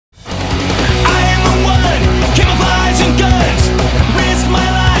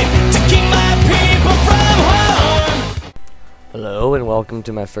welcome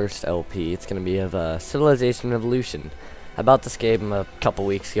to my first LP. It's going to be of Civilization Revolution. I bought this game a couple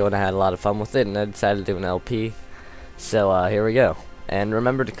weeks ago and I had a lot of fun with it, and I decided to do an LP. So here we go. And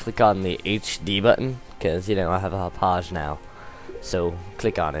remember to click on the HD button, because, you know, I have a pause now. So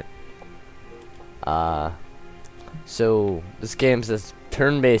click on it. So this game's this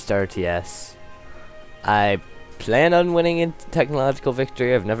turn-based RTS. I plan on winning in technological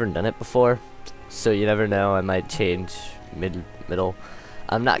victory. I've never done it before, so you never know. I might change middle.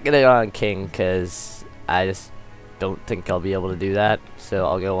 I'm not gonna go on King because I just don't think I'll be able to do that. So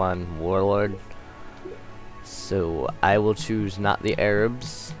I'll go on Warlord. So I will choose not the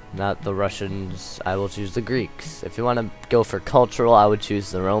Arabs, not the Russians. I will choose the Greeks. If you want to go for cultural, I would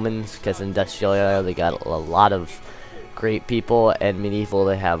choose the Romans, because industrial they got a lot of great people, and medieval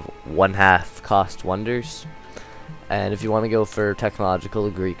they have 1/2 cost wonders. And if you want to go for technological,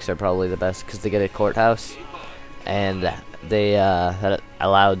 the Greeks are probably the best because they get a courthouse, and they that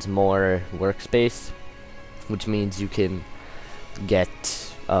allows more workspace, which means you can get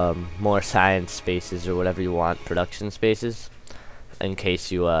more science spaces or whatever you want, production spaces, in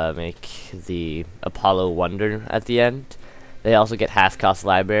case you make the Apollo Wonder at the end. They also get half-cost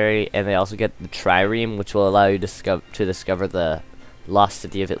library, and they also get the trireme, which will allow you to discover the lost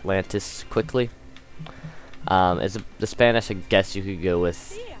city of Atlantis quickly. As the Spanish, I guess you could go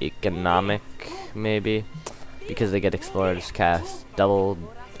with economic, maybe, because they get explorers cast doubled,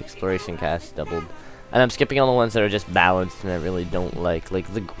 exploration cast doubled. And I'm skipping all the ones that are just balanced and I really don't like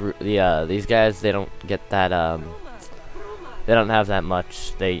these guys. They don't get that they don't have that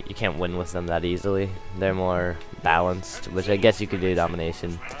much. You can't win with them that easily. They're more balanced, which I guess you could do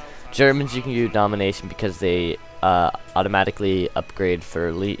domination. Germans, you can do domination because they automatically upgrade for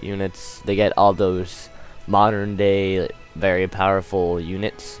elite units. They get all those modern day very powerful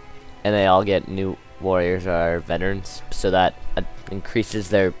units, and they all get new warriors or veterans, so that increases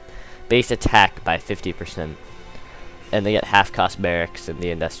their base attack by 50%, and they get half-cost barracks in the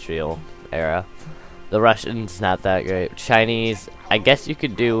industrial era. The Russians, not that great. Chinese, I guess you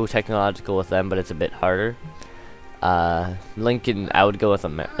could do technological with them, but it's a bit harder. Lincoln, I would go with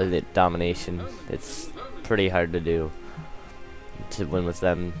domination. It's pretty hard to do to win with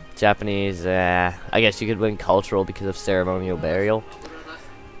them. Japanese, I guess you could win cultural because of ceremonial burial.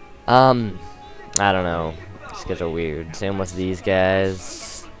 I don't know. These guys are weird. Same with these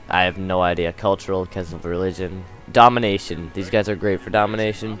guys. I have no idea. Cultural because of religion. Domination. These guys are great for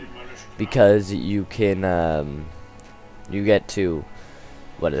domination because you can you get to,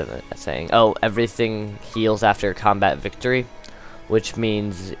 what am I saying? Oh, everything heals after combat victory, which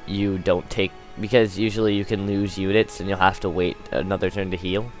means you don't take, because usually you can lose units and you'll have to wait another turn to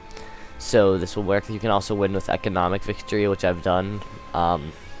heal. So this will work. You can also win with economic victory, which I've done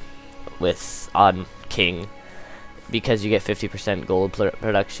on King, because you get 50% gold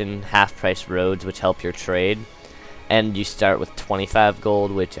production, half price roads, which help your trade, and you start with 25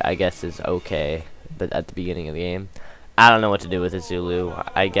 gold, which I guess is okay, but at the beginning of the game. I don't know what to do with a Zulu.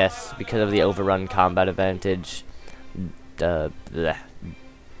 I guess because of the overrun combat advantage,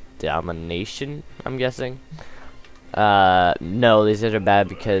 domination, I'm guessing. No, these guys are bad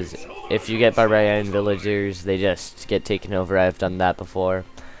because if you get barbarian villagers, they just get taken over. I've done that before.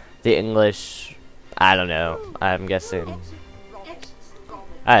 The English, I don't know. I'm guessing.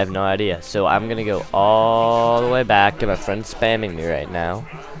 I have no idea. So I'm gonna go all the way back to my friend spamming me right now.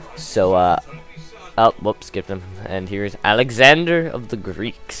 So oh, whoops, skipped him. And here's Alexander of the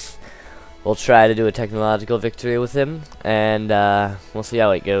Greeks. We'll try to do a technological victory with him, and we'll see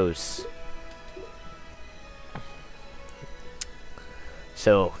how it goes.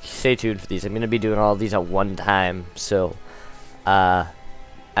 So stay tuned for these. I'm gonna be doing all these at one time. So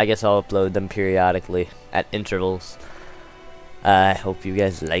I guess I'll upload them periodically at intervals. I hope you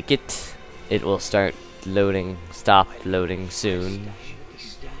guys like it. It will start loading, stop loading soon.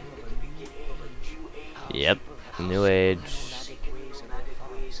 Yep, New Age.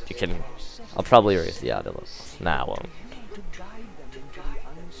 You can, I'll probably raise the audio. Nah, I won't.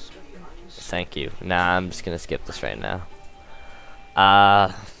 Thank you. Nah, I'm just gonna skip this right now.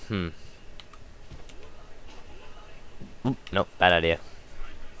 Oop, nope, bad idea.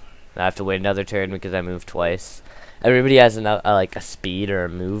 I have to wait another turn because I moved twice. Everybody has like a speed or a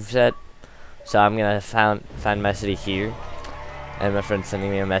move set, so I'm gonna find my city here. And my friend's sending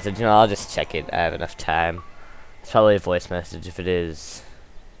me a message. You know, I'll just check it. I have enough time. It's probably a voice message if it is.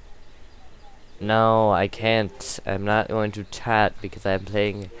 No, I can't. I'm not going to chat because I'm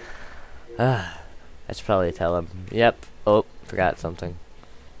playing. I should probably tell him. Yep. Oh, forgot something.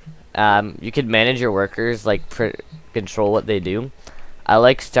 You can manage your workers, like control what they do. I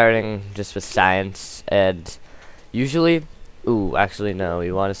like starting just with science, and usually Ooh, actually no.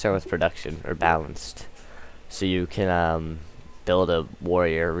 You want to start with production or balanced, so you can build a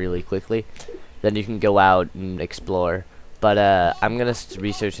warrior really quickly. Then you can go out and explore. But I'm gonna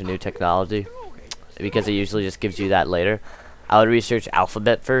research a new technology because it usually just gives you that later. I would research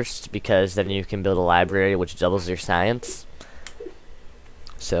alphabet first because then you can build a library which doubles your science.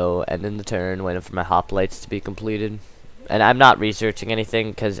 So ending the turn, waiting for my hoplites to be completed. And I'm not researching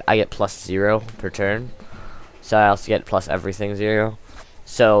anything because I get +0 per turn. So I also get plus everything 0.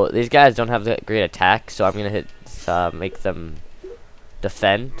 So these guys don't have that great attack, so I'm gonna make them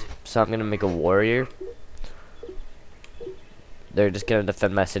defend. So I'm gonna make a warrior. They're just gonna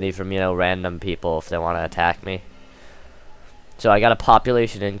defend my city from, you know, random people if they want to attack me. So I got a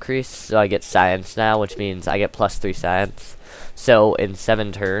population increase, so I get science now, which means I get +3 science. So in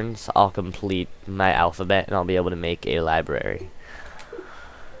 7 turns, I'll complete my alphabet and I'll be able to make a library.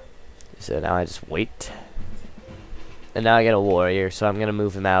 So now I just wait. And now I get a warrior, so I'm gonna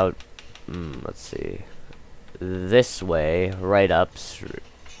move him out. Let's see, this way, right up.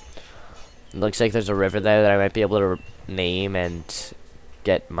 Looks like there's a river there that I might be able to name and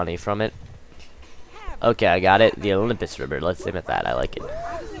get money from it. Okay, I got it. The Olympus River. Let's name it that. I like it.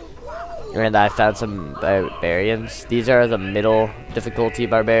 And I found some barbarians. These are the middle difficulty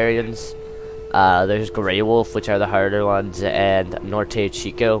barbarians. There's Grey Wolf, which are the harder ones, and Norte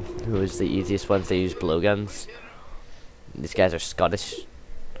Chico, who is the easiest ones. They use blowguns. These guys are Scottish.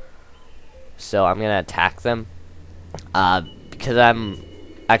 So I'm gonna attack them. Because I'm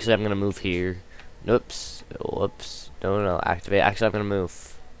gonna move here. Oops. Whoops. No, activate. Actually, I'm gonna move.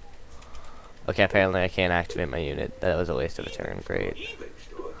 Okay, apparently I can't activate my unit. That was a waste of a turn. Great.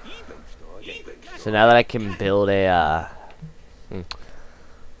 So now that I can build a,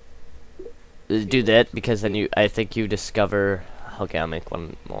 do that, because then I think you discover. Okay, I'll make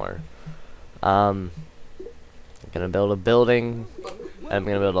one more. I'm gonna build a building. I'm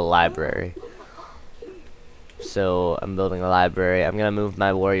gonna build a library. So I'm building a library. I'm gonna move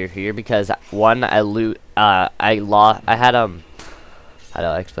my warrior here because one, I had how do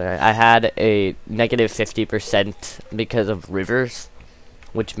I explain it? I had a negative 50% because of rivers,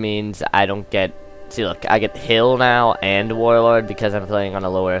 which means I don't get. See, look, I get hill now and warlord because I'm playing on a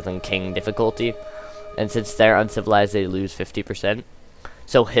lower than king difficulty, and since they're uncivilized, they lose 50%.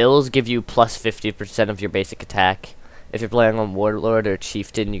 So hills give you plus 50% of your basic attack. If you're playing on warlord or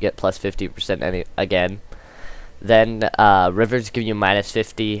chieftain, you get plus 50% again. Then rivers give you minus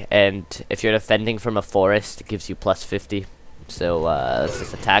 50, and if you're defending from a forest, it gives you plus 50. So let's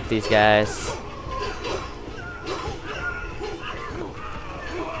just attack these guys.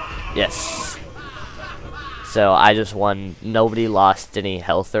 Yes. So I just won. Nobody lost any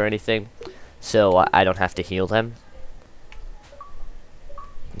health or anything, so I don't have to heal them.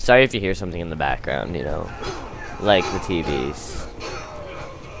 Sorry if you hear something in the background, you know, like the TVs.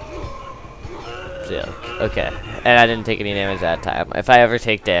 So, okay, and I didn't take any damage that time. If I ever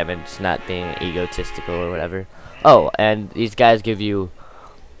take damage, not being egotistical or whatever. Oh, and these guys give you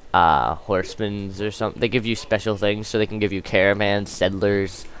horsemen or something. They give you special things, so they can give you caravans,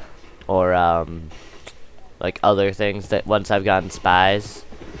 settlers, or like other things that once I've gotten spies.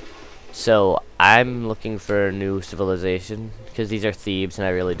 So I'm looking for a new civilization because these are Thebes and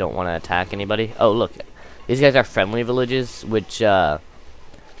I really don't want to attack anybody. Oh, look, these guys are friendly villages, which they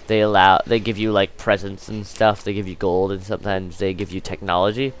give you like presents and stuff. They give you gold and sometimes they give you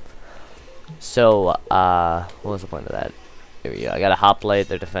technology. So what was the point of that? Here we go. I got a hoplite.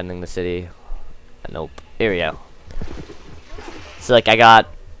 They're defending the city. Nope. Here we go. So like I got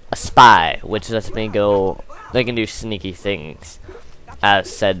a spy, which lets me go. They can do sneaky things,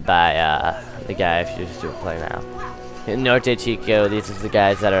 as said by the guy if you're just playing now. In Norte Chico, these are the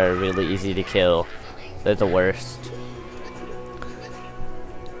guys that are really easy to kill. They're the worst.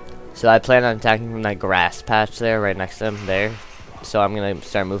 So I plan on attacking from that grass patch there, right next to them there. So I'm gonna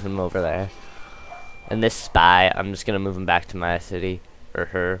start moving them over there. And this spy, I'm just gonna move him back to my city, or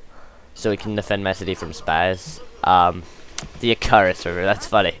her, so he can defend my city from spies. The Icarus River, that's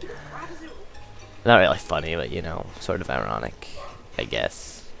funny. Not really funny, but you know, sort of ironic, I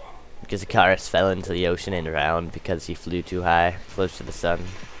guess. Because Icarus fell into the ocean and drowned because he flew too high, close to the sun.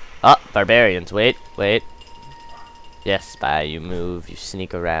 Oh, barbarians, wait. Yes, spy, you move, you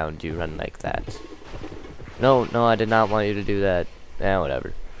sneak around, you run like that. No, I did not want you to do that.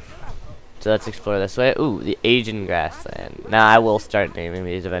 Whatever. So let's explore this way. Ooh, the Asian grassland. Now I will start naming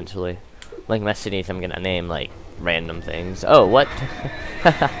these eventually. Like my cities, I'm gonna name like random things. Oh, what?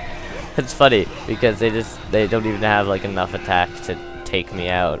 It's funny because they don't even have like enough attack to take me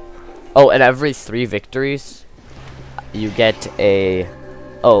out. Oh, and every 3 victories, you get a.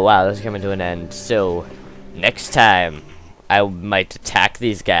 Oh wow, this is coming to an end. So next time, I might attack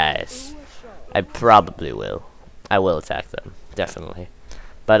these guys. I probably will. I will attack them, definitely.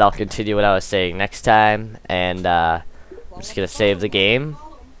 But I'll continue what I was saying next time, and I'm just gonna save the game.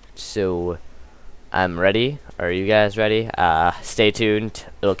 So I'm ready. Are you guys ready? Stay tuned.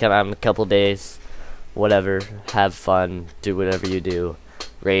 It'll come out in a couple days. Whatever. Have fun. Do whatever you do.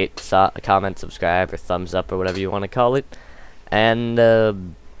 Rate, comment, subscribe, or thumbs up, or whatever you want to call it. And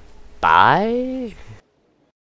bye.